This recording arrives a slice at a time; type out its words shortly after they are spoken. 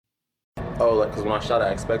Oh, like, because when I shot, I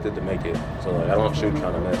expected to make it. So, like, I don't shoot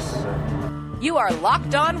trying to miss. You are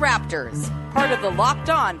Locked On Raptors, part of the Locked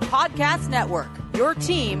On Podcast Network, your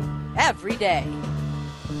team every day.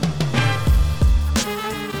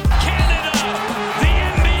 Canada, the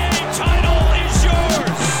NBA title is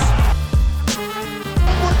yours.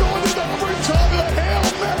 We're going to the overtime of the Hail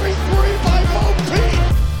Mary 3 by Mo Pete.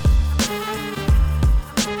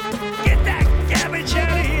 Get that garbage out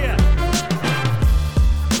of here.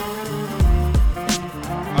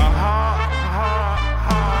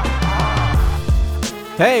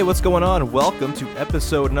 Hey, what's going on? Welcome to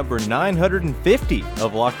episode number 950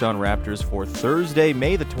 of Locked On Raptors for Thursday,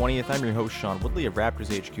 May the 20th. I'm your host, Sean Woodley of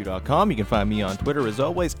RaptorsHQ.com. You can find me on Twitter, as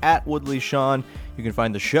always, at WoodleySean. You can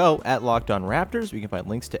find the show at Locked On Raptors. You can find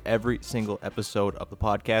links to every single episode of the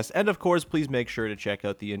podcast. And, of course, please make sure to check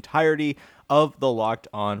out the entirety of the Locked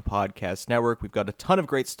On Podcast Network. We've got a ton of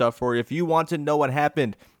great stuff for you. If you want to know what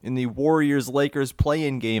happened in the Warriors-Lakers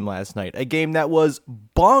play-in game last night, a game that was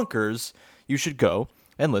bonkers, you should go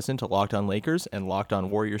and listen to Locked On Lakers and Locked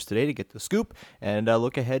On Warriors today to get the scoop and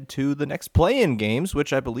look ahead to the next play-in games,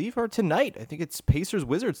 which I believe are tonight. I think it's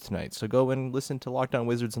Pacers-Wizards tonight, so go and listen to Locked On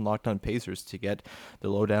Wizards and Locked On Pacers to get the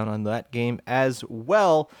lowdown on that game as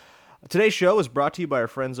well. Today's show is brought to you by our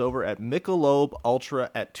friends over at Michelob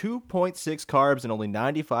Ultra at 2.6 carbs and only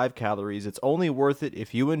 95 calories. It's only worth it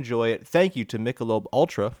if you enjoy it. Thank you to Michelob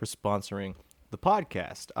Ultra for sponsoring the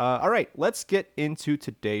podcast. All right, let's get into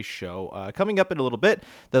today's show. Coming up in a little bit,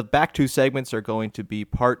 the back two segments are going to be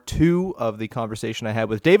part two of the conversation I had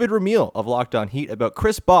with David Ramil of Locked On Heat about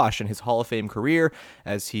Chris Bosh and his Hall of Fame career,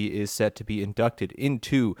 as he is set to be inducted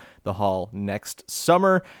into the Hall next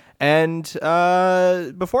summer. And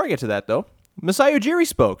before I get to that, though, Masai Ujiri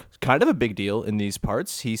spoke. Kind of a big deal in these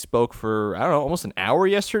parts. He spoke for, almost an hour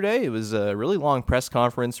yesterday. It was a really long press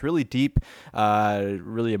conference, really deep,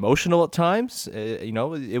 really emotional at times. I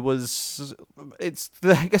guess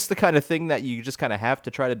the kind of thing that you just kind of have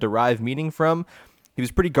to try to derive meaning from. He was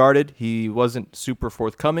pretty guarded. He wasn't super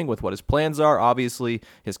forthcoming with what his plans are. Obviously,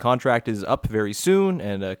 his contract is up very soon,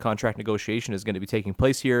 and a contract negotiation is going to be taking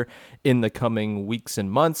place here in the coming weeks and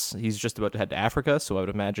months. He's just about to head to Africa, so I would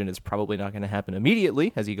imagine it's probably not going to happen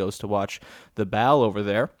immediately as he goes to watch the BAL over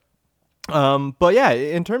there. But yeah,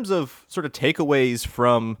 in terms of sort of takeaways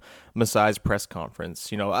from Masai's press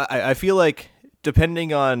conference, I feel like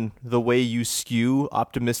depending on the way you skew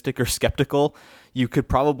optimistic or skeptical, you could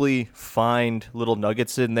probably find little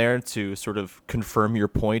nuggets in there to sort of confirm your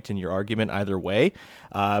point and your argument either way.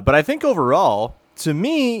 But I think overall, to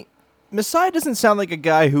me, Masai doesn't sound like a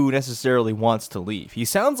guy who necessarily wants to leave. He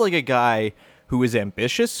sounds like a guy who is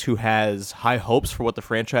ambitious, who has high hopes for what the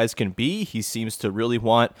franchise can be. He seems to really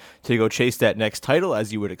want to go chase that next title,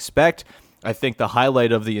 as you would expect. I think the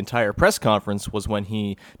highlight of the entire press conference was when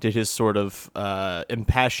he did his sort of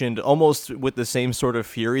impassioned, almost with the same sort of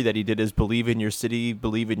fury that he did his believe in your city,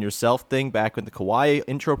 believe in yourself thing back in the Kawhi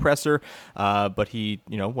intro presser. But he,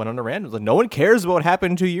 went on a rant. Like, no one cares about what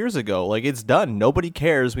happened 2 years ago. Like, it's done. Nobody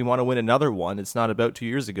cares. We want to win another one. It's not about 2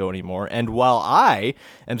 years ago anymore. And while I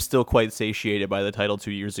am still quite satiated by the title 2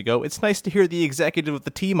 years ago, it's nice to hear the executive of the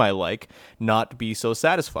team I like not be so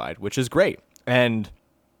satisfied, which is great. And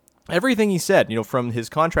everything he said, from his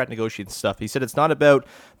contract negotiation stuff, he said it's not about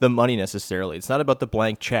the money necessarily. It's not about the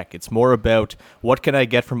blank check. It's more about what can I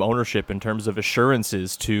get from ownership in terms of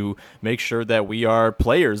assurances to make sure that we are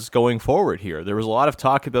players going forward here. There was a lot of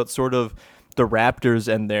talk about sort of the Raptors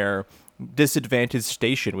and their disadvantaged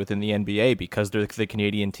station within the NBA because they're the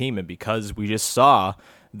Canadian team and because we just saw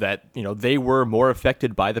that, they were more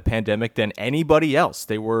affected by the pandemic than anybody else.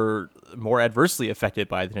 They were more adversely affected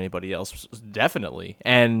by it than anybody else, definitely.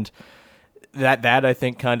 And that I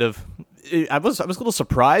think kind of, I was a little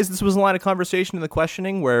surprised this was a line of conversation in the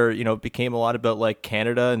questioning where, it became a lot about like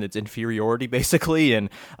Canada and its inferiority basically and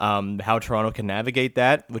how Toronto can navigate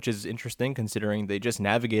that, which is interesting considering they just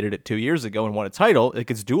navigated it 2 years ago and won a title. Like,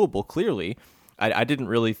 it's doable, clearly. I didn't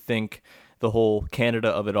really think the whole Canada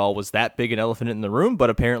of it all was that big an elephant in the room, but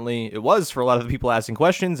apparently it was for a lot of the people asking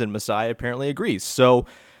questions, and Masai apparently agrees. So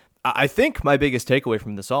I think my biggest takeaway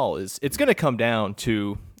from this all is it's going to come down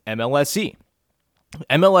to MLSE.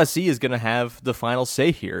 MLSE is going to have the final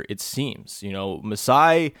say here, it seems.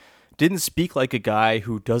 Masai didn't speak like a guy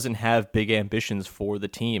who doesn't have big ambitions for the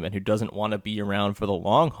team and who doesn't want to be around for the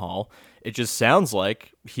long haul. It just sounds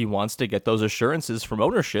like he wants to get those assurances from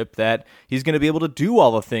ownership that he's going to be able to do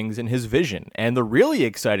all the things in his vision. And the really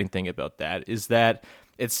exciting thing about that is that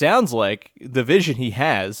it sounds like the vision he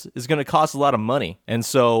has is going to cost a lot of money. And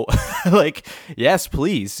so, yes,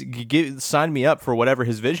 please sign me up for whatever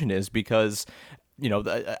his vision is, because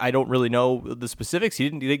I don't really know the specifics. He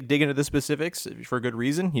didn't dig into the specifics for a good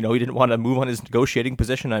reason. He didn't want to move on his negotiating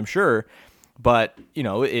position, I'm sure. But,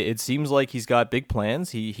 it seems like he's got big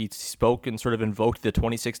plans. He spoke and sort of invoked the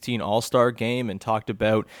 2016 All-Star game and talked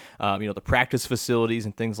about, the practice facilities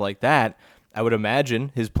and things like that. I would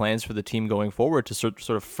imagine his plans for the team going forward to sort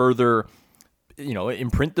of further,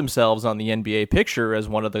 imprint themselves on the NBA picture as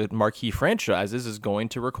one of the marquee franchises is going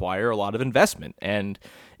to require a lot of investment. And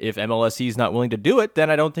if MLSE is not willing to do it, then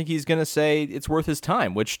I don't think he's going to say it's worth his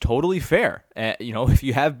time, which totally fair. If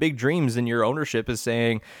you have big dreams and your ownership is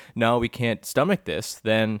saying, no, we can't stomach this,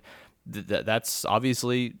 then that's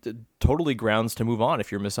obviously totally grounds to move on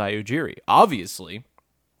if you're Masai Ujiri. Obviously,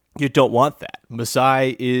 you don't want that.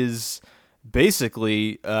 Masai is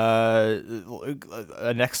basically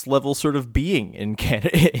a next level sort of being in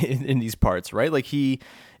Canada, in these parts, right? Like, he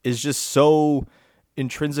is just so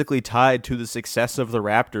intrinsically tied to the success of the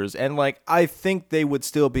Raptors, and I think they would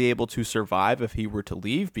still be able to survive if he were to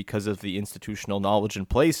leave because of the institutional knowledge in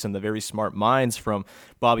place and the very smart minds from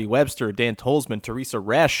Bobby Webster, Dan Tolzman, Teresa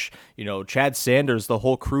Resch, Chad Sanders, the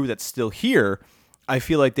whole crew that's still here. I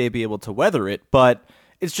feel like they'd be able to weather it, but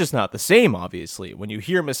it's just not the same, obviously. When you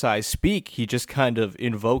hear Masai speak, he just kind of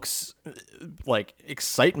invokes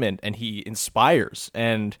excitement and he inspires.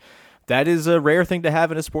 And that is a rare thing to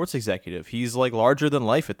have in a sports executive. He's larger than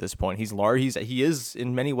life at this point. He is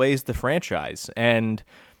in many ways the franchise, and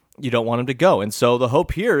you don't want him to go. And so the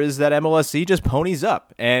hope here is that MLSE just ponies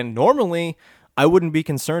up. And normally I wouldn't be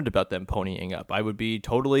concerned about them ponying up. I would be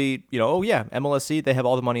totally, oh yeah, MLSE, they have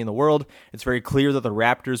all the money in the world. It's very clear that the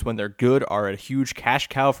Raptors, when they're good, are a huge cash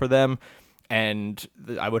cow for them. And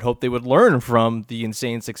I would hope they would learn from the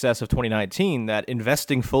insane success of 2019 that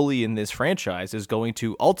investing fully in this franchise is going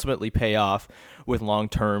to ultimately pay off with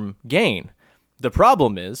long-term gain. The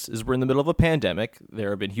problem is we're in the middle of a pandemic. There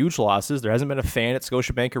have been huge losses. There hasn't been a fan at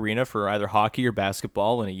Scotiabank Arena for either hockey or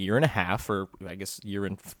basketball in a year and a half, or I guess a year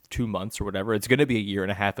and 2 months or whatever. It's going to be a year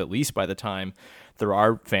and a half at least by the time there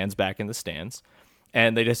are fans back in the stands.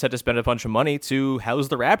 And they just had to spend a bunch of money to house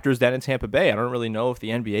the Raptors down in Tampa Bay. I don't really know if the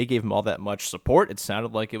NBA gave them all that much support. It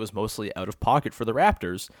sounded like it was mostly out of pocket for the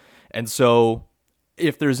Raptors. And so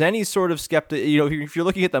if there's any sort of if you're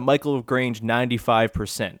looking at the Michael Grange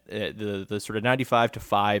 95%, the sort of 95 to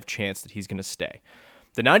 5 chance that he's going to stay,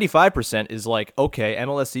 the 95% is okay,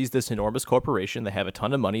 MLSE is this enormous corporation. They have a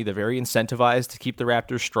ton of money. They're very incentivized to keep the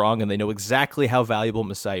Raptors strong, and they know exactly how valuable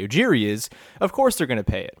Masai Ujiri is. Of course they're going to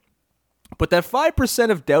pay it. But that 5%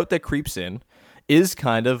 of doubt that creeps in is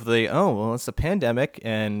kind of it's a pandemic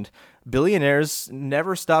and billionaires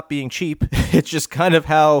never stop being cheap. It's just kind of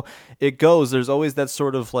how it goes. There's always that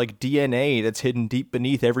sort of DNA that's hidden deep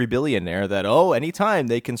beneath every billionaire that, anytime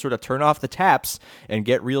they can sort of turn off the taps and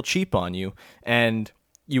get real cheap on you. And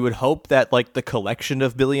you would hope that the collection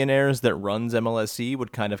of billionaires that runs MLSE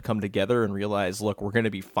would kind of come together and realize, look, we're going to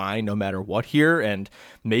be fine no matter what here. And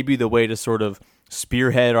maybe the way to sort of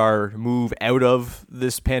spearhead our move out of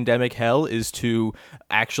this pandemic hell is to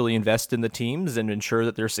actually invest in the teams and ensure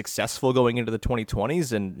that they're successful going into the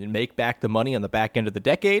 2020s and make back the money on the back end of the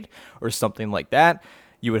decade or something like that.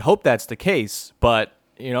 You would hope that's the case, but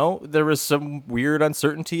there was some weird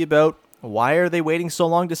uncertainty about why are they waiting so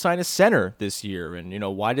long to sign a center this year, and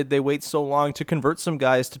why did they wait so long to convert some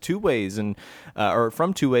guys to two-ways and or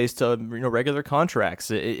from two-ways to regular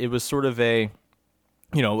contracts. It was sort of a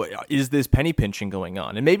is this penny pinching going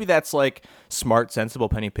on? And maybe that's smart, sensible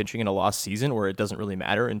penny pinching in a lost season where it doesn't really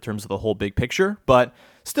matter in terms of the whole big picture. But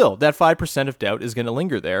still, that 5% of doubt is going to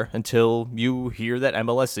linger there until you hear that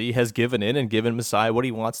MLSE has given in and given Masai what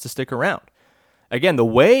he wants to stick around. Again, the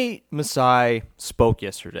way Masai spoke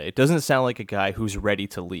yesterday, it doesn't sound like a guy who's ready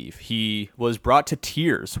to leave. He was brought to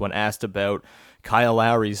tears when asked about Kyle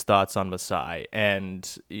Lowry's thoughts on Masai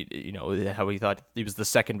and, how he thought he was the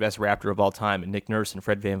second best Raptor of all time, and Nick Nurse and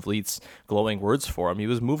Fred VanVleet's glowing words for him. He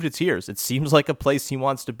was moved to tears. It seems like a place he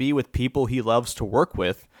wants to be with people he loves to work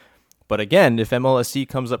with. But again, if MLSE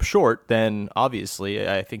comes up short, then obviously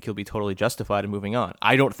I think he'll be totally justified in moving on.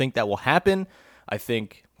 I don't think that will happen. I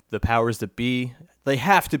think the powers that be, they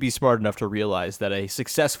have to be smart enough to realize that a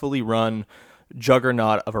successfully run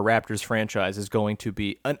juggernaut of a Raptors franchise is going to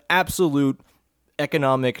be an absolute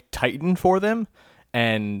economic titan for them,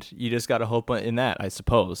 and you just got to hope in that, I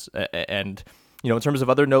suppose. And in terms of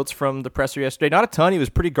other notes from the presser yesterday, not a ton. He was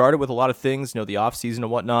pretty guarded with a lot of things, the offseason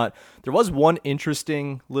and whatnot. There was one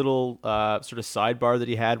interesting little sort of sidebar that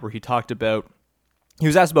he had where he talked about, he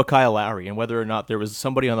was asked about Kyle Lowry and whether or not there was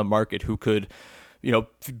somebody on the market who could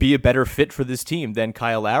be a better fit for this team than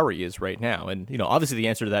Kyle Lowry is right now? And, obviously the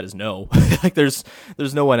answer to that is no. Like there's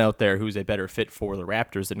no one out there who's a better fit for the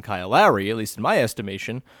Raptors than Kyle Lowry, at least in my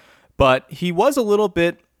estimation. But he was a little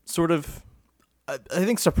bit sort of, I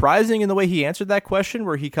think, surprising in the way he answered that question,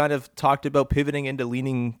 where he kind of talked about pivoting into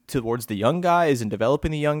leaning towards the young guys and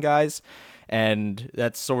developing the young guys. And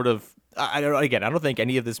that's sort of, I don't think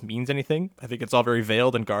any of this means anything. I think it's all very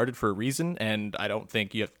veiled and guarded for a reason, and I don't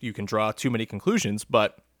think you can draw too many conclusions,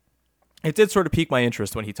 but it did sort of pique my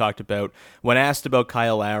interest when he talked about, when asked about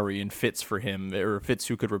Kyle Lowry and fits for him, or fits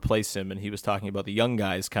who could replace him, and he was talking about the young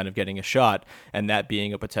guys kind of getting a shot, and that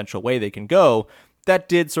being a potential way they can go. That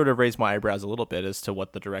did sort of raise my eyebrows a little bit as to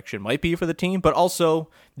what the direction might be for the team, but also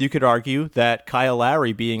you could argue that Kyle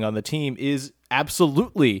Lowry being on the team is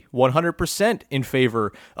absolutely 100% in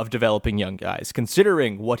favor of developing young guys,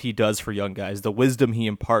 considering what he does for young guys, the wisdom he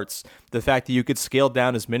imparts, the fact that you could scale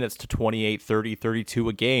down his minutes to 28, 30, 32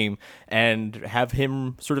 a game and have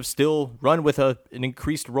him sort of still run with an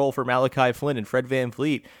increased role for Malachi Flynn and Fred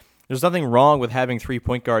VanVleet. There's nothing wrong with having 3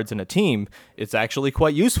 point guards in a team. It's actually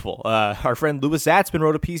quite useful. Our friend Louis Zatzman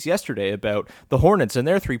wrote a piece yesterday about the Hornets and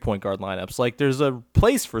their 3 point guard lineups. Like, there's a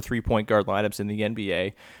place for 3 point guard lineups in the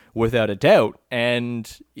NBA, without a doubt. And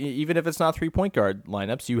even if it's not 3 point guard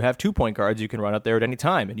lineups, you have 2 point guards you can run out there at any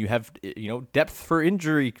time, and you have depth for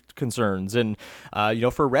injury concerns and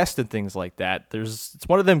for rest and things like that. It's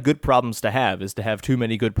one of them good problems to have, is to have too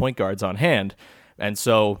many good point guards on hand. And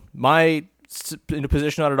so my in a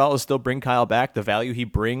position on it all is still bring Kyle back. The value he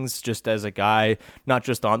brings just as a guy, not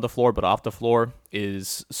just on the floor, but off the floor,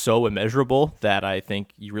 is so immeasurable that I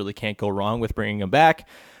think you really can't go wrong with bringing him back.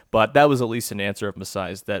 But that was at least an answer of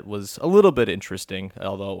Masai's that was a little bit interesting,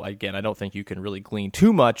 although, again, I don't think you can really glean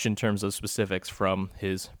too much in terms of specifics from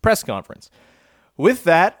his press conference. With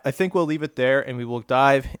that, I think we'll leave it there, and we will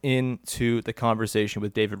dive into the conversation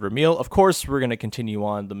with David Ramil. Of course, we're going to continue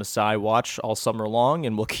on the Masai watch all summer long,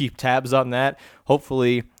 and we'll keep tabs on that.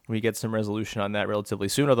 Hopefully, we get some resolution on that relatively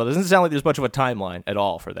soon, although it doesn't sound like there's much of a timeline at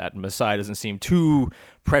all for that. Masai doesn't seem too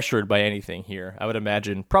pressured by anything here. I would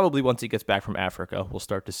imagine probably once he gets back from Africa, we'll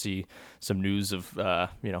start to see some news of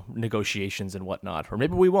negotiations and whatnot. Or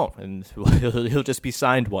maybe we won't, and he'll just be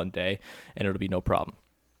signed one day, and it'll be no problem.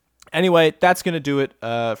 Anyway, that's going to do it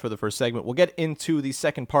for the first segment. We'll get into the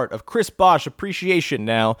second part of Chris Bosh Appreciation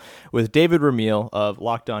now with David Ramil of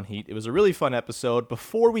Locked On Heat. It was a really fun episode.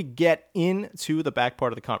 Before we get into the back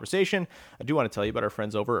part of the conversation, I do want to tell you about our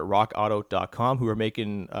friends over at rockauto.com who are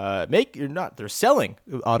they're selling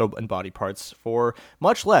auto and body parts for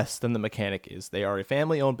much less than the mechanic is. They are a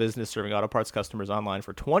family-owned business serving auto parts customers online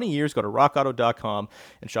for 20 years. Go to rockauto.com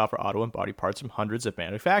and shop for auto and body parts from hundreds of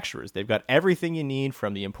manufacturers. They've got everything you need,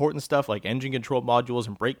 from the important stuff like engine control modules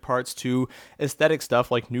and brake parts to aesthetic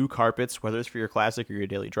stuff like new carpets. Whether it's for your classic or your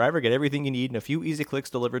daily driver, get everything you need in a few easy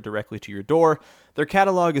clicks delivered directly to your door. Their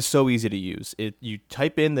catalog is so easy to use. You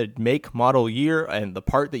type in the make, model, year, and the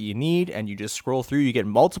part that you need, and you just scroll through. You get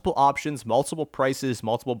multiple options, multiple prices,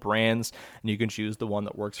 multiple brands, and you can choose the one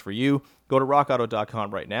that works for you. Go to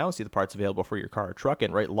rockauto.com right now, see the parts available for your car or truck,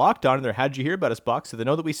 and write Locked On in their How'd You Hear About Us box so they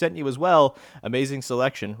know that we sent you as well. Amazing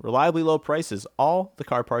selection, reliably low prices, all the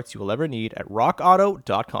car parts you will ever need at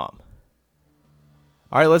rockauto.com.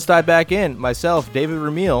 All right, let's dive back in. Myself, David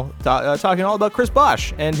Ramil, talking all about Chris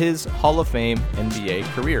Bosh and his Hall of Fame NBA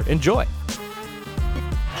career. Enjoy.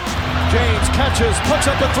 James catches, puts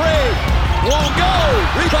up a three. Won't go.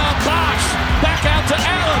 Rebound Bosh. Back out to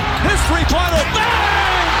Allen. His three-pointer.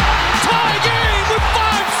 Bang! Tie game with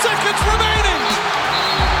 5 seconds remaining.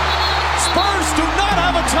 Spurs do not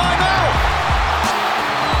have a timeout.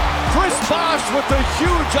 Chris Bosh with the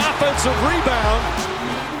huge offensive rebound.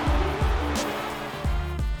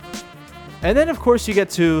 And then, of course, you get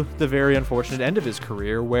to the very unfortunate end of his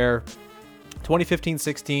career where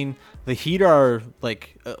 2015-16, the Heat are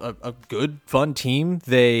like a good, fun team.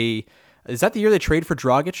 Is that the year they trade for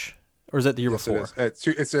Dragic? Or is that the year before? It's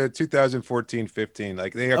a 2014-15.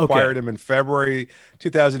 Like, they acquired him in February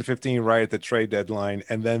 2015, right at the trade deadline.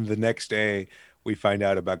 And then the next day, we find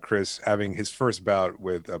out about Chris having his first bout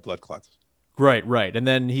with blood clots. Right. And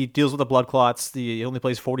then he deals with the blood clots. He only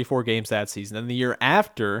plays 44 games that season. Then the year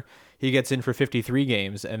after, he gets in for 53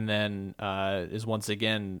 games and then is once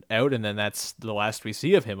again out. And then that's the last we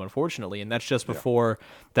see of him, unfortunately. And that's just before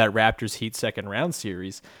that Raptors Heat second round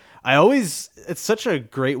series. It's such a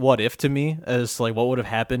great what if to me as like what would have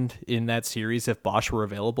happened in that series if Bosh were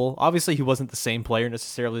available. Obviously, he wasn't the same player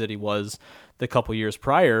necessarily that he was the couple years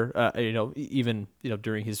prior. Even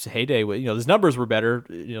during his heyday, his numbers were better.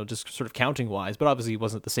 Just sort of counting wise, but obviously he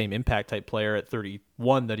wasn't the same impact type player at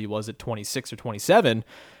 31 that he was at 26 or 27.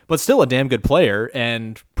 But still a damn good player,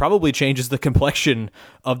 and probably changes the complexion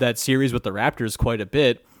of that series with the Raptors quite a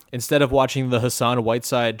bit. Instead of watching the Hassan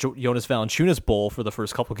Whiteside, Jonas Valanciunas Bowl for the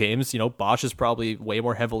first couple games, Bosh is probably way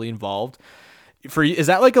more heavily involved. Is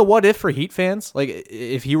that like a what if for Heat fans? Like,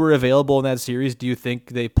 if he were available in that series, do you think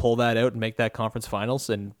they pull that out and make that conference finals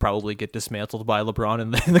and probably get dismantled by LeBron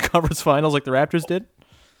in the conference finals like the Raptors did?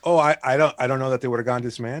 Oh, I don't know that they would have gone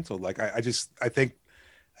dismantled. Like, I think.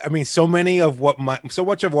 I mean, so much of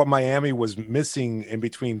what Miami was missing in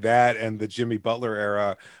between that and the Jimmy Butler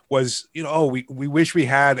era was, we wish we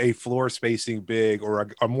had a floor spacing big or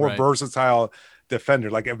a more versatile defender.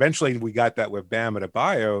 Like, eventually we got that with Bam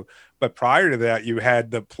Adebayo, but prior to that, you had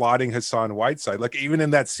the plodding Hassan Whiteside. Like, even in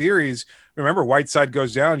that series, remember Whiteside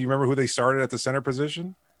goes down. You remember who they started at the center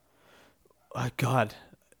position? God,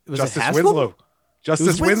 was Justice it Winslow.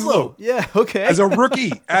 Justice Winslow. Yeah, okay. As a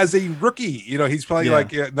rookie, he's playing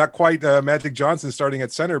like not quite Magic Johnson starting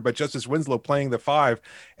at center, but Justice Winslow playing the 5,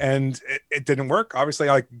 and it didn't work. Obviously,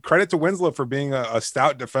 like, credit to Winslow for being a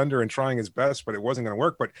stout defender and trying his best, but it wasn't going to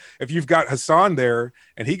work. But if you've got Hassan there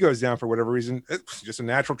and he goes down for whatever reason, it's just a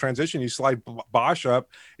natural transition. You slide Bosh up,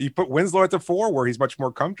 you put Winslow at the 4 where he's much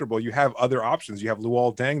more comfortable. You have other options. You have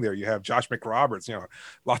Luol Deng there. You have Josh McRoberts.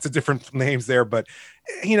 Lots of different names there, but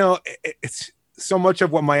it's. So much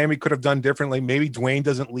of what Miami could have done differently. Maybe Dwayne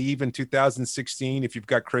doesn't leave in 2016 if you've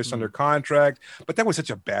got Chris under contract, but that was such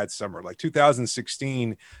a bad summer. Like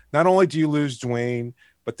 2016, not only do you lose Dwayne,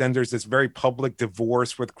 but then there's this very public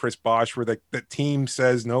divorce with Chris Bosh where the team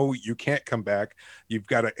says, no, you can't come back. You've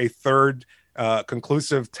got a third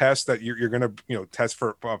conclusive test that you're going to test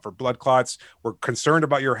for blood clots. We're concerned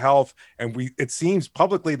about your health, and it seems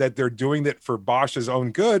publicly that they're doing it for Bosh's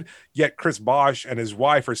own good, yet Chris Bosh and his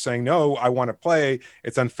wife are saying, no, I want to play,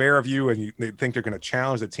 it's unfair of you, and they think they're going to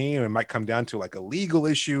challenge the team, and it might come down to like a legal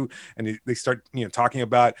issue, and they start talking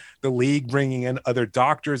about the league bringing in other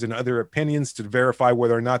doctors and other opinions to verify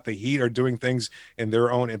whether or not the Heat are doing things in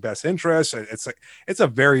their own best interest. It's a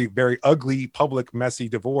very, very ugly, public, messy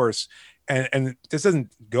divorce. And this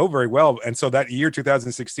doesn't go very well. And so that year,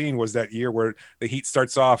 2016, was that year where the Heat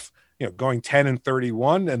starts off, going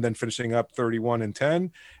 10-31 and then finishing up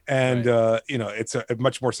 31-10. And, it's a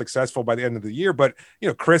much more successful by the end of the year. But,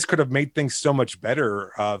 Chris could have made things so much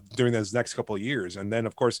better during those next couple of years. And then,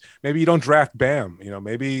 of course, maybe you don't draft Bam.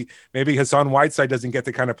 Maybe Hassan Whiteside doesn't get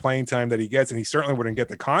the kind of playing time that he gets. And he certainly wouldn't get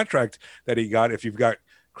the contract that he got if you've got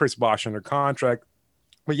Chris Bosh under contract.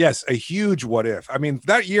 But yes, a huge what if. I mean,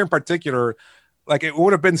 that year in particular, like, it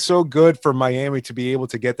would have been so good for Miami to be able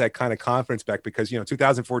to get that kind of confidence back because,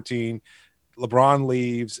 2014, LeBron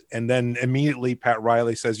leaves, and then immediately Pat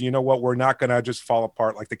Riley says, you know what, we're not going to just fall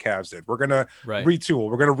apart like the Cavs did. We're going to retool.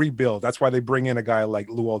 We're going to rebuild. That's why they bring in a guy like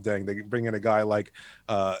Luol Deng. They bring in a guy like,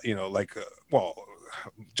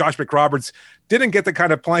 Josh McRoberts didn't get the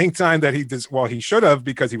kind of playing time that he should have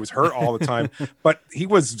because he was hurt all the time, but he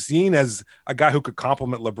was seen as a guy who could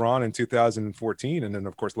complement LeBron in 2014. And then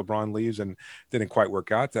of course LeBron leaves and didn't quite work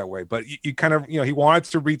out that way, but you kind of, he wanted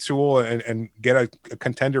to retool and get a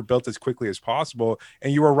contender built as quickly as possible.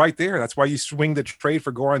 And you were right there. That's why you swing the trade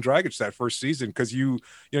for Goran Dragic that first season. Because you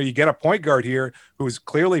get a point guard here who is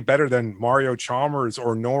clearly better than Mario Chalmers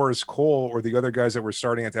or Norris Cole or the other guys that were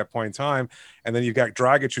starting at that point in time. And then you've got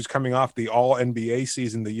Dragic, who's coming off the All-NBA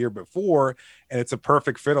season the year before, and it's a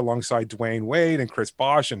perfect fit alongside Dwayne Wade and Chris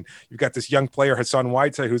Bosh. And you've got this young player, Hassan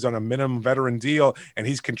Whiteside, who's on a minimum veteran deal, and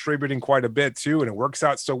he's contributing quite a bit too, and it works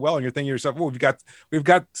out so well. And you're thinking to yourself, well, we've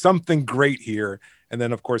got something great here. And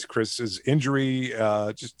then, of course, Chris's injury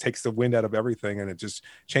just takes the wind out of everything, and it just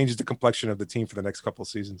changes the complexion of the team for the next couple of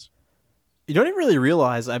seasons. You don't even really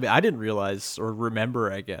realize, I mean, I didn't realize or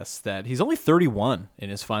remember, I guess, that he's only 31 in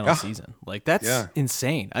his final season. Like, that's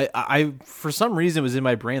insane. I for some reason, it was in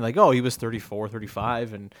my brain, like, oh, he was 34,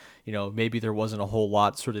 35, and, maybe there wasn't a whole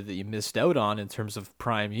lot sort of that you missed out on in terms of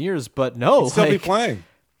prime years, but no. He'd still be playing.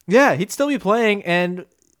 Yeah, he'd still be playing, and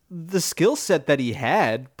the skill set that he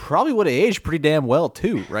had probably would have aged pretty damn well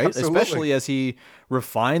too, right? Absolutely. Especially as he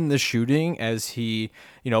refined the shooting, as he,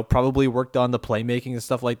 probably worked on the playmaking and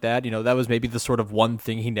stuff like that. That was maybe the sort of one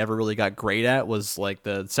thing he never really got great at was like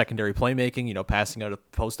the secondary playmaking, passing out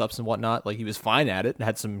of post-ups and whatnot. Like, he was fine at it and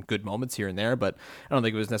had some good moments here and there, but I don't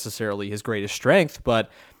think it was necessarily his greatest strength.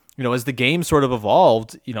 But as the game sort of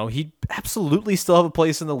evolved, he'd absolutely still have a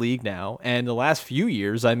place in the league now. And the last few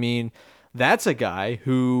years, I mean, that's a guy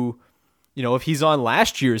who, if he's on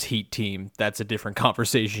last year's Heat team, that's a different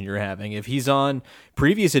conversation you're having. If he's on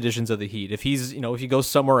previous editions of the Heat, if he's, if he goes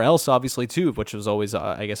somewhere else, obviously too, which was always,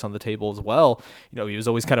 I guess, on the table as well. He was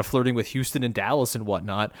always kind of flirting with Houston and Dallas and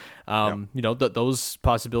whatnot. Those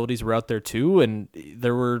possibilities were out there too, and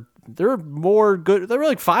there were more good. There were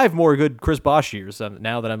like 5 more good Chris Bosh years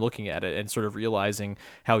now that I'm looking at it and sort of realizing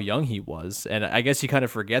how young he was. And I guess you kind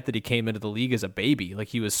of forget that he came into the league as a baby. Like,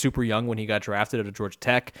 he was super young when he got drafted out of Georgia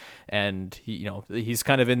Tech, and he's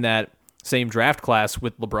kind of in that same draft class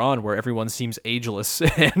with LeBron where everyone seems ageless,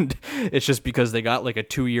 and it's just because they got like a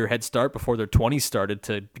 2-year head start before their 20s started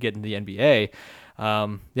to get in the NBA.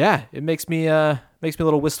 It makes me a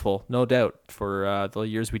little wistful, no doubt, for the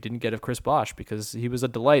years we didn't get of Chris Bosh, because he was a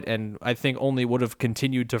delight, and I think only would have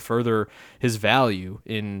continued to further his value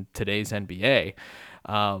in today's NBA.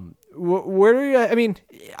 I'm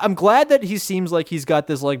glad that he seems like he's got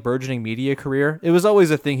this like burgeoning media career. It was always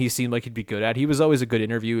a thing he seemed like he'd be good at. He was always a good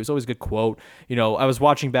interview. It was always a good quote. I was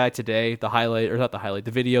watching back today the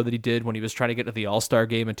video that he did when he was trying to get to the All-Star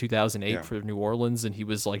game in 2008 for New Orleans, and he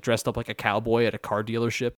was like dressed up like a cowboy at a car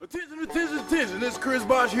dealership. Attention. This is Chris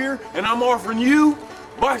Bosh here, and I'm offering you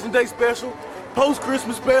Boxing Day special,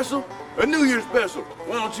 post-Christmas special, a New Year special.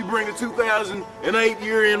 Why don't you bring the 2008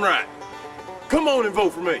 year in right? Come on and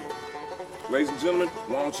vote for me. Ladies and gentlemen,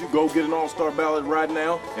 why don't you go get an all-star ballot right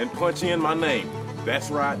now and punch in my name. That's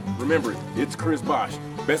right. Remember, it's Chris Bosh.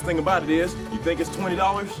 Best thing about it is, you think it's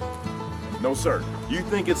 $20? No, sir. You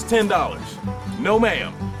think it's $10? No,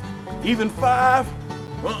 ma'am. Even 5?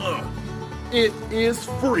 It is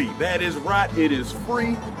free. That is right. It is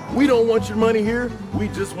free. We don't want your money here. We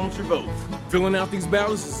just want your vote. Filling out these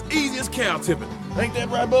ballots is easy as cow tipping. Ain't that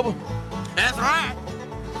right, Bubba? That's right.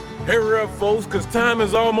 Hurry up, folks, because time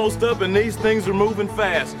is almost up and these things are moving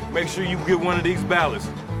fast. Make sure you get one of these ballots.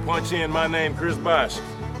 Punch in my name, Chris Bosh.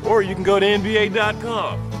 Or you can go to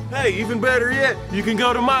NBA.com. Hey, even better yet, you can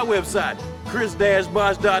go to my website,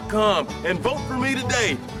 chris-bosh.com, and vote for me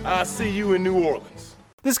today. I'll see you in New Orleans.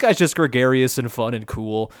 This guy's just gregarious and fun and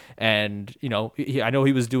cool. And, I know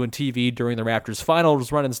he was doing TV during the Raptors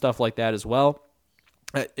finals run and stuff like that as well.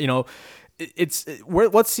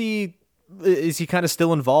 What's he... Is he kind of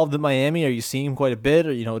still involved in Miami? Are you seeing him quite a bit?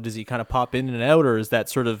 Or, does he kind of pop in and out? Or is that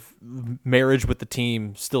sort of marriage with the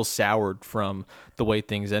team still soured from the way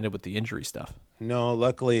things ended with the injury stuff? No,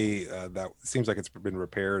 luckily that seems like it's been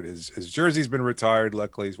repaired. His jersey's been retired,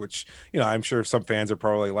 luckily, which, I'm sure some fans are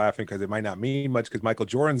probably laughing because it might not mean much because Michael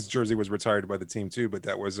Jordan's jersey was retired by the team too. But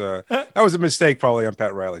that was a mistake probably on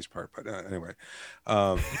Pat Riley's part. But anyway,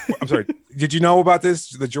 I'm sorry. Did you know about this?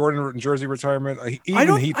 The Jordan jersey retirement? I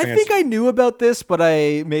think I knew about this, but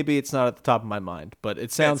maybe it's not at the top of my mind. But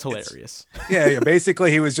it sounds hilarious. Yeah. Basically,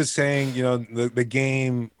 he was just saying, the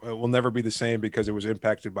game will never be the same because it was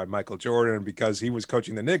impacted by Michael Jordan, because he was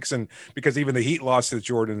coaching the Knicks, and because even the Heat lost to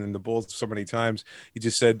Jordan and the Bulls so many times. He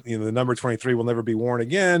just said, the number 23 will never be worn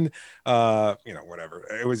again. Whatever.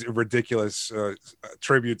 It was a ridiculous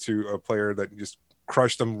tribute to a player that just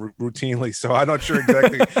crushed them routinely. So I'm not sure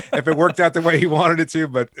exactly if it worked out the way he wanted it to,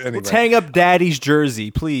 but anyway. Let's hang up Daddy's jersey,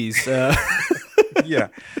 please. Yeah.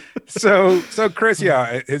 So Chris,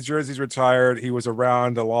 his jersey's retired. He was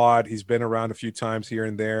around a lot. He's been around a few times here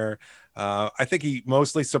and there. I think he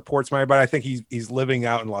mostly supports Miami, but I think he's living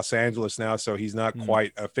out in Los Angeles now, so he's not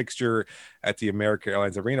quite a fixture at the American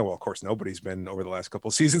Airlines Arena. Well, of course, nobody's been over the last couple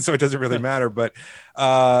of seasons, so it doesn't really matter. But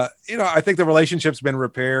I think the relationship's been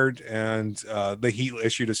repaired, and the Heat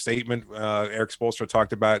issued a statement. Eric Spoelstra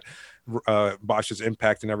talked about Bosh's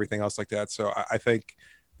impact and everything else like that. So I think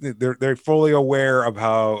they're fully aware of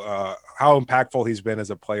how impactful he's been as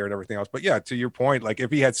a player and everything else. But yeah, to your point, like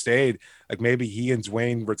if he had stayed, like maybe he and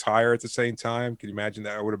Dwayne retire at the same time. Can you imagine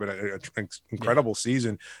that? It would have been an incredible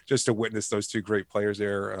season just to witness those two great players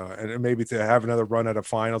there, and maybe to have another run at a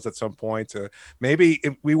finals at some point. Maybe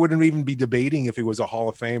we wouldn't even be debating if he was a Hall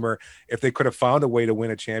of Famer if they could have found a way to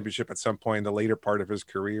win a championship at some point in the later part of his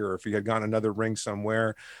career, or if he had gotten another ring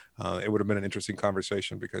somewhere. It would have been an interesting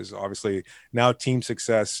conversation, because obviously now team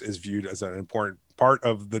success is viewed as an important part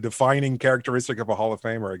of the defining characteristic of a Hall of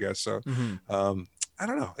Famer, I guess. So I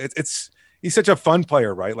don't know. He's such a fun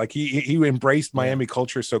player, right? Like he embraced Miami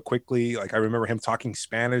culture so quickly. Like I remember him talking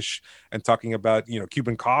Spanish and talking about,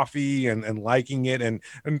 Cuban coffee and liking it and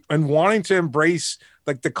wanting to embrace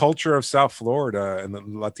like the culture of South Florida and the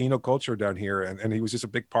Latino culture down here. And he was just a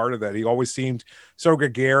big part of that. He always seemed so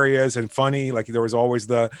gregarious and funny. Like there was always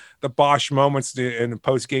the Bosh moments in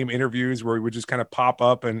post-game interviews where he would just kind of pop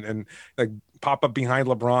up and like pop up behind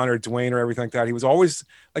LeBron or Dwayne or everything like that. He was always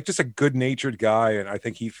like just a good-natured guy, and I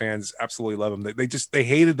think Heat fans absolutely love him. They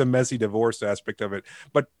hated the messy divorce aspect of it,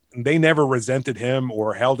 but they never resented him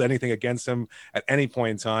or held anything against him at any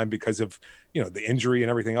point in time because of, you know, the injury and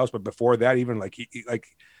everything else. But before that, even like you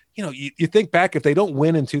know, you think back, if they don't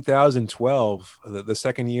win in 2012, the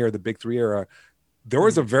second year of the Big Three era, there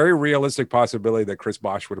was a very realistic possibility that Chris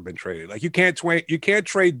Bosh would have been traded. Like you can't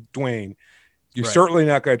trade Dwayne. You're certainly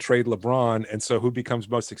not going to trade LeBron. And so who becomes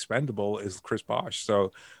most expendable is Chris Bosh.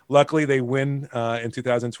 So luckily they win in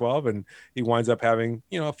 2012, and he winds up having,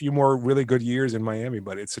 you know, a few more really good years in Miami.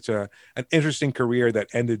 But it's such an interesting career that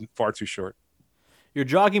ended far too short. You're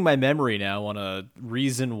jogging my memory now on a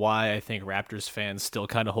reason why I think Raptors fans still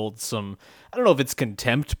kind of hold some, I don't know if it's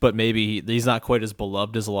contempt, but maybe he's not quite as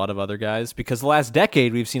beloved as a lot of other guys, because the last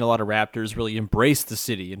decade we've seen a lot of Raptors really embrace the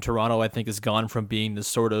city. And Toronto, I think, has gone from being this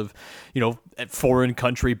sort of, you know, foreign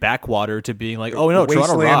country backwater to being like, oh no,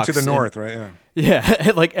 Toronto rocks. To the north, right? Yeah.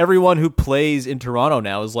 Yeah, like everyone who plays in Toronto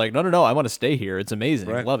now is like, no, I want to stay here. It's amazing.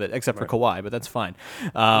 Right. I love it, except for Kawhi, but that's fine.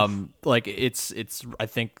 Like it's I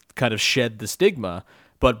think kind of shed the stigma.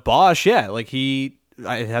 But Bosh, yeah, like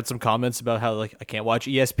I had some comments about how like I can't watch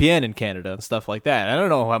ESPN in Canada and stuff like that. I don't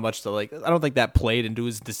know how much I don't think that played into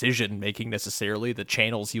his decision making necessarily, the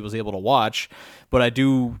channels he was able to watch, but I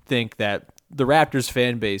do think that the Raptors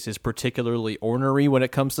fan base is particularly ornery when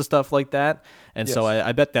it comes to stuff like that. And so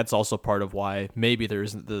I bet that's also part of why maybe there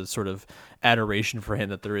isn't the sort of adoration for him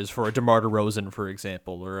that there is for a DeMar DeRozan, for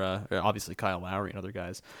example, or obviously Kyle Lowry and other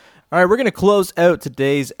guys. All right, we're going to close out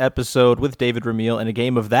today's episode with David Ramil and a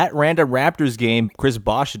game of That Random Raptors Game, Chris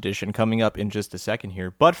Bosh edition, coming up in just a second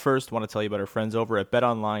here. But first, I want to tell you about our friends over at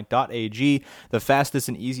betonline.ag, the fastest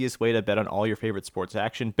and easiest way to bet on all your favorite sports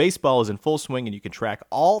action. Baseball is in full swing, and you can track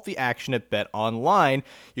all the action at BetOnline.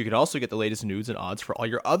 You can also get the latest news and odds for all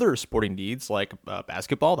your other sporting needs, like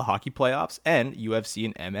basketball, the hockey playoffs, and UFC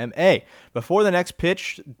and MMA. Before the next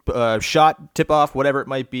pitch, shot, tip-off, whatever it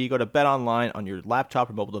might be, go to BetOnline on your laptop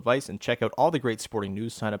or mobile device and check out all the great sporting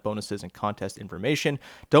news, sign-up bonuses, and contest information.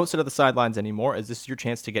 Don't sit at the sidelines anymore, as this is your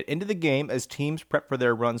chance to get into the game as teams prep for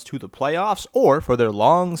their runs to the playoffs or for their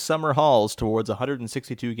long summer hauls towards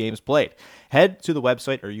 162 games played. Head to the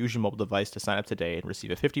website or use your mobile device to sign up today and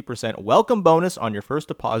receive a 50% welcome bonus on your first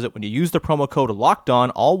deposit when you use the promo code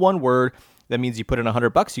LOCKEDON, all one word. That means you put in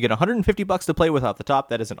 $100, you get $150 to play with off the top.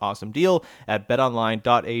 That is an awesome deal at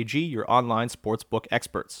betonline.ag, your online sportsbook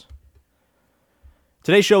experts.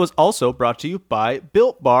 Today's show is also brought to you by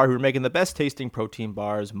Built Bar, who are making the best tasting protein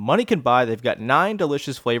bars money can buy. They've got 9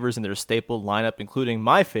 delicious flavors in their staple lineup, including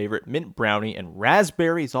my favorite, mint brownie, and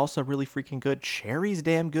raspberry is also really freaking good. Cherry's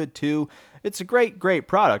damn good too. It's a great, great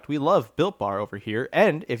product. We love Built Bar over here.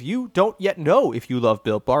 And if you don't yet know if you love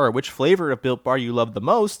Built Bar or which flavor of Built Bar you love the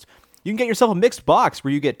most, you can get yourself a mixed box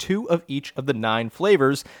where you get 2 of each of the 9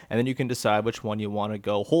 flavors, and then you can decide which one you want to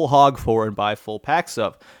go whole hog for and buy full packs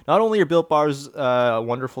of. Not only are Built Bars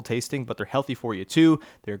wonderful tasting, but they're healthy for you too.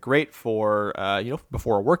 They're great for,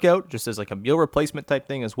 before a workout, just as like a meal replacement type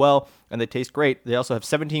thing as well, and they taste great. They also have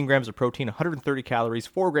 17 grams of protein, 130 calories,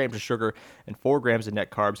 4 grams of sugar, and 4 grams of net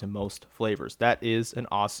carbs in most flavors. That is an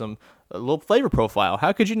awesome little flavor profile.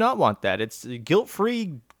 How could you not want that? It's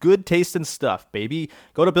guilt-free, good tasting stuff, baby.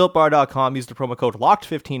 Go to BuiltBar.com, use the promo code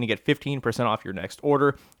LOCKED15 to get 15% off your next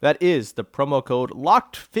order. That is the promo code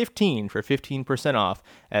LOCKED15 for 15% off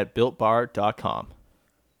at BuiltBar.com.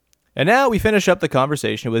 And now we finish up the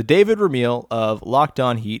conversation with David Ramil of Locked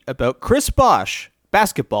On Heat about Chris Bosh,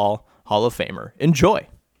 basketball Hall of Famer. Enjoy.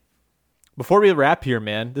 Before we wrap here,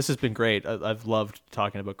 man, this has been great. I've loved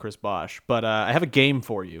talking about Chris Bosh, but I have a game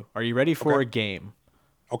for you. Are you ready for a game?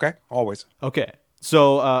 Okay, always. Okay.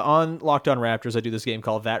 So on Locked On Raptors, I do this game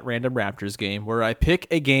called That Random Raptors Game, where I pick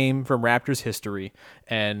a game from Raptors history,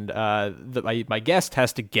 and my guest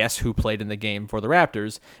has to guess who played in the game for the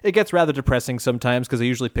Raptors. It gets rather depressing sometimes because I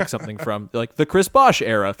usually pick something from like the Chris Bosh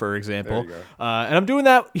era, for example. And I'm doing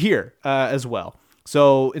that here as well.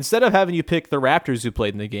 So instead of having you pick the Raptors who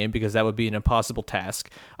played in the game, because that would be an impossible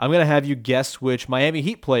task, I'm going to have you guess which Miami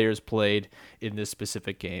Heat players played in this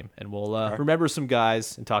specific game. And we'll remember some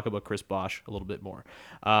guys and talk about Chris Bosh a little bit more.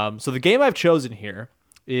 So the game I've chosen here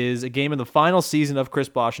is a game in the final season of Chris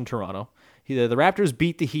Bosh in Toronto. The Raptors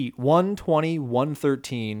beat the Heat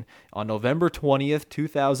 120-113 on November 20th,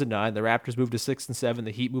 2009. The Raptors moved to 6-7.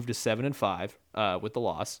 The Heat moved to 7-5 with the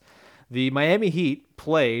loss. The Miami Heat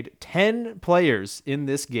played 10 players in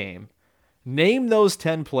this game, Name those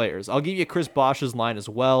 10 players. I'll give you Chris Bosh's line as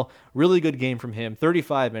well. Really good game from him.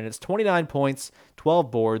 35 minutes, 29 points, 12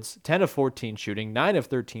 boards, 10 of 14 shooting, 9 of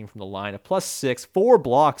 13 from the line, a +6, 4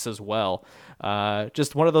 blocks as well.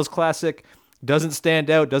 Just one of those classic, doesn't stand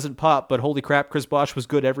out, doesn't pop, but holy crap, Chris Bosh was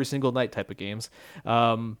good every single night type of games.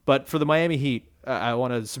 But for the Miami Heat, I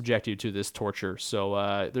want to subject you to this torture.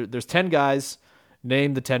 So there's 10 guys.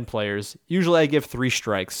 Name the 10 players. Usually I give 3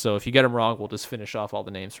 strikes, so if you get them wrong, we'll just finish off all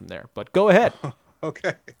the names from there. But go ahead.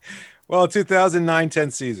 Okay. Well,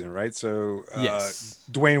 2009-10 season, right? So yes.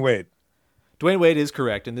 Dwayne Wade. Dwayne Wade is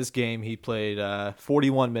correct. In this game, he played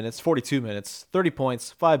 42 minutes, 30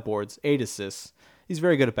 points, 5 boards, 8 assists. He's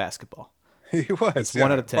very good at basketball. He was.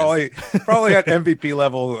 1 out of 10. Probably at MVP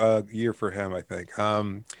level year for him, I think.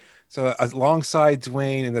 So alongside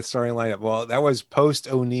Dwayne in the starting lineup, well, that was post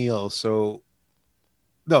O'Neal, so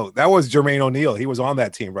no, that was Jermaine O'Neal. He was on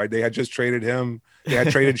that team, right? They had just traded him. They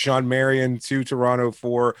had traded Sean Marion to Toronto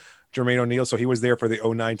for Jermaine O'Neal, so he was there for the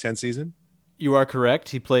 09-10 season. You are correct.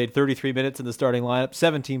 He played 33 minutes in the starting lineup,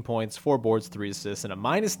 17 points, 4 boards, 3 assists, and a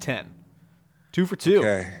 -10. 2 for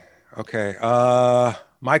 2. Okay.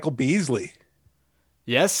 Michael Beasley.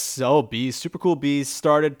 Yes. Oh, Bees. Super cool Bees.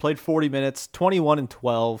 Started, played 40 minutes, 21 and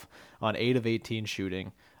 12 on 8 of 18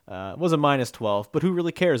 shooting. Was a -12, but who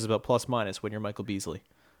really cares about plus minus when you're Michael Beasley?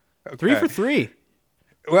 Okay. 3 for 3.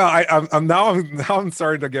 Well, I'm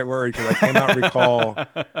starting to get worried because I cannot recall.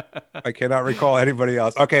 I cannot recall anybody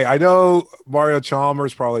else. Okay, I know Mario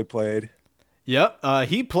Chalmers probably played. Yep,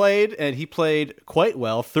 he played, and he played quite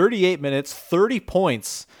well. 38 minutes, 30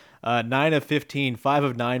 points, 9 of 15, 5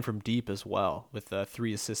 of 9 from deep as well, with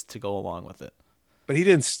 3 assists to go along with it. But he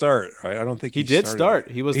didn't start, right? I don't think he did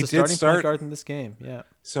start. He was the starting point guard in this game. Yeah.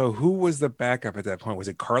 So who was the backup at that point? Was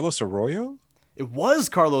it Carlos Arroyo? It was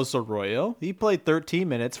Carlos Arroyo. He played 13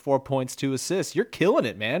 minutes, 4 points, 2 assists. You're killing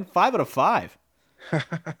it, man. 5 out of 5.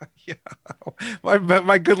 Yeah.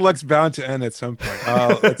 My good luck's bound to end at some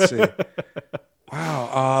point. Let's see.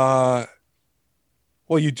 Wow.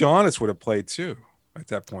 Well, Udonis would have played too at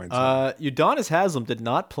that point. Udonis Haslem did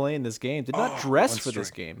not play in this game. Did not dress for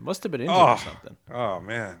this game. Must have been injured or something. Oh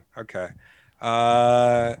man. Okay.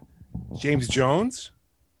 James Jones.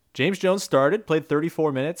 James Jones started, played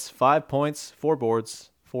 34 minutes, 5 points, 4 boards,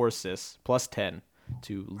 4 assists, +10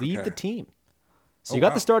 to lead the team. So you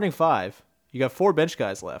got the starting 5. You got 4 bench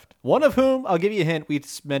guys left. One of whom, I'll give you a hint, we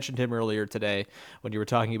mentioned him earlier today when you were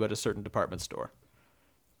talking about a certain department store.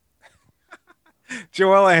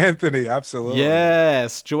 Joel Anthony, absolutely.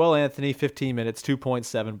 Yes, Joel Anthony, 15 minutes,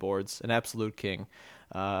 2.7 boards, an absolute king.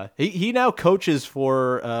 He now coaches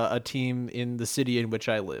for a team in the city in which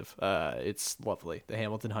I live. It's lovely, the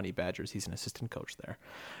Hamilton Honey Badgers. He's an assistant coach there.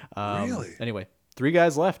 Really? Anyway, 3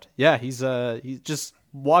 guys left. Yeah, he's just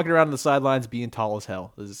walking around on the sidelines being tall as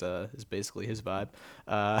hell is basically his vibe.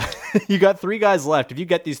 You got 3 guys left. If you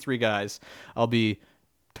get these 3 guys, I'll be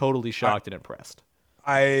totally shocked and impressed.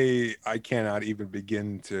 I cannot even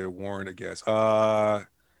begin to warn a guess. Wow.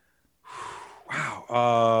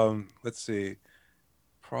 Let's see.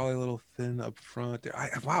 Probably a little thin up front there.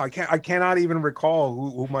 I cannot even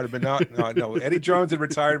recall who might have been no. Eddie Jones had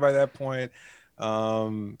retired by that point.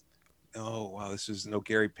 Oh wow, this is no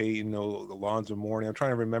Gary Payton, no Alonzo Mourning. I'm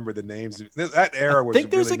trying to remember the names. That era was. I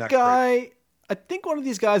think there's really a guy. Great. I think one of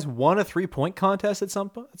these guys won a 3-point contest at some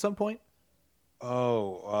point.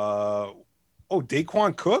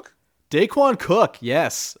 Daquan Cook. Daquan Cook,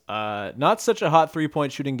 yes. Not such a hot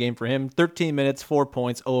 3-point shooting game for him. 13 minutes, 4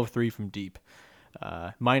 points, 0 of 3 from deep.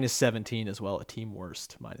 -17 as well, a team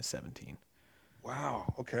worst, -17.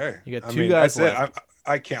 Wow. Okay. You got 2 guys left.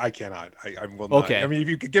 I cannot. I will not. Okay. I mean, if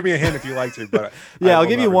you could give me a hint if you like to, but yeah, I'll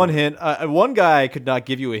give you one hint. One guy I could not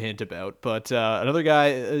give you a hint about, but another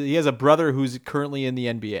guy, he has a brother who's currently in the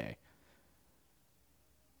NBA.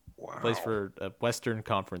 Wow. Plays for a Western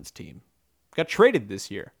Conference team. Got traded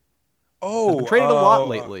this year. Oh, been traded a lot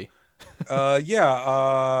lately.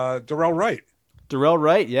 Darrell Wright. Darrell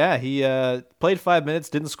Wright, yeah, he played 5 minutes,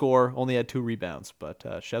 didn't score, only had 2 rebounds, but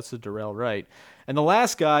shouts to Darrell Wright. And the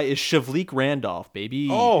last guy is Shavlik Randolph, baby.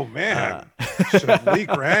 Oh, man.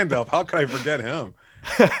 Shavlik Randolph. How could I forget him?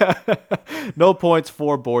 No points,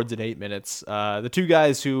 4 boards in 8 minutes. The 2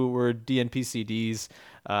 guys who were DNP-CDs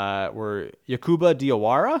were Yakuba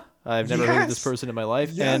Diawara. I've never heard of this person in my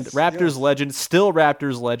life. And Raptors legend, still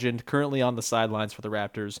Raptors legend, currently on the sidelines for the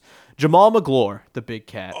Raptors, Jamal McGlure, the big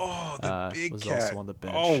cat. Oh, the big was cat. also on the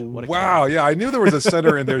bench. Oh, what a wow. cat. Yeah, I knew there was a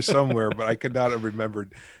center in there somewhere, but I could not have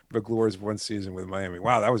remembered McGlure's one season with Miami.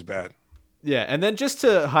 Wow, that was bad. Yeah, and then just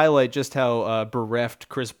to highlight just how bereft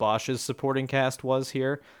Chris Bosh's supporting cast was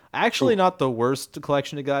here. Actually, not the worst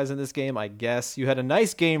collection of guys in this game, I guess. You had a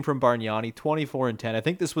nice game from Bargnani, 24-10. I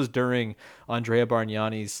think this was during Andrea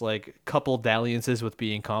Bargnani's couple dalliances with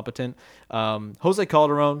being competent. Jose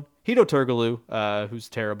Calderon, Hito Turgoglu, who's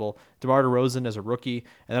terrible, DeMar DeRozan as a rookie,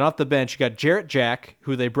 and then off the bench you got Jarrett Jack,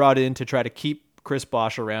 who they brought in to try to keep Chris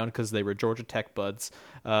Bosh around because they were Georgia Tech buds.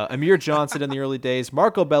 Amir Johnson in the early days,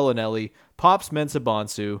 Marco Bellinelli, Pops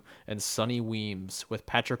Mensah-Bonsu, and Sonny Weems with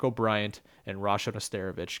Patrick O'Brien and Rasho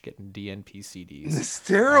Nesterovic getting DNP CDs.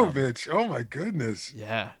 Nesterovic, oh my goodness.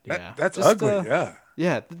 Yeah. That's just ugly, yeah.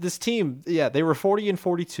 Yeah, this team, they were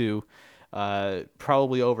 40-42.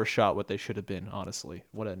 Probably overshot what they should have been, honestly.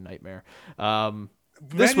 What a nightmare.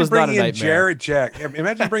 This was not a nightmare. Jarrett Jack.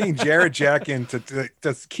 Imagine bringing Jarrett Jack in to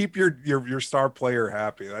keep your star player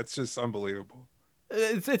happy. That's just unbelievable.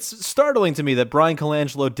 It's startling to me that Brian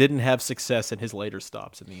Colangelo didn't have success in his later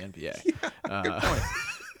stops in the NBA.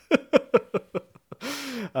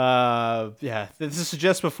 This is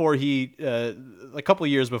just before he, a couple of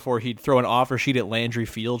years before he'd throw an offer sheet at Landry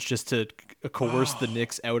Fields just to coerce the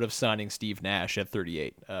Knicks out of signing Steve Nash at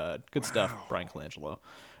 38. Good stuff, Brian Colangelo.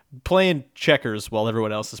 Playing checkers while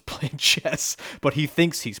everyone else is playing chess, but he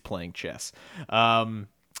thinks he's playing chess.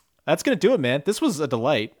 That's going to do it, man. This was a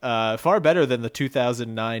delight. Far better than the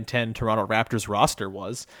 2009-10 Toronto Raptors roster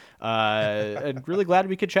was. And really glad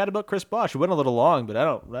we could chat about Chris Bosh. We went a little long,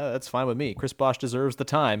 but that's fine with me. Chris Bosh deserves the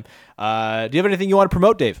time. Do you have anything you want to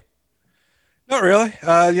promote, Dave? Not really.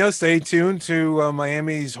 Stay tuned to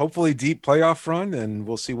Miami's hopefully deep playoff run, and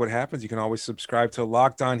we'll see what happens. You can always subscribe to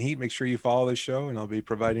Locked On Heat. Make sure you follow the show, and I'll be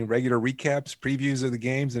providing regular recaps, previews of the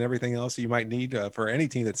games, and everything else that you might need for any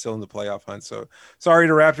team that's still in the playoff hunt. So sorry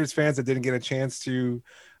to Raptors fans that didn't get a chance to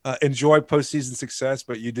enjoy postseason success,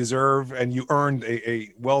 but you deserve and you earned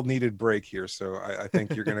a well-needed break here. So I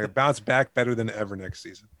think you're going to bounce back better than ever next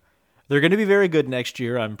season. They're going to be very good next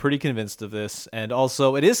year. I'm pretty convinced of this. And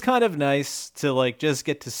also, it is kind of nice to just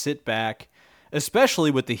get to sit back,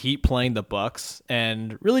 especially with the Heat playing the Bucks,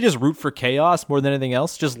 and really just root for chaos more than anything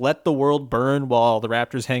else. Just let the world burn while the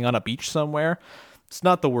Raptors hang on a beach somewhere. It's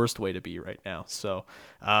not the worst way to be right now. So,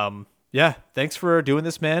 thanks for doing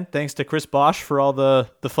this, man. Thanks to Chris Bosh for all the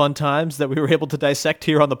fun times that we were able to dissect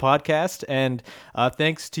here on the podcast. And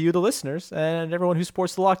thanks to you, the listeners, and everyone who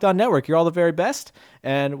supports the Locked On Network. You're all the very best.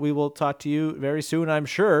 And we will talk to you very soon, I'm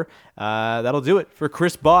sure. That'll do it for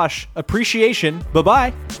Chris Bosh. Appreciation.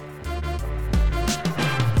 Bye-bye.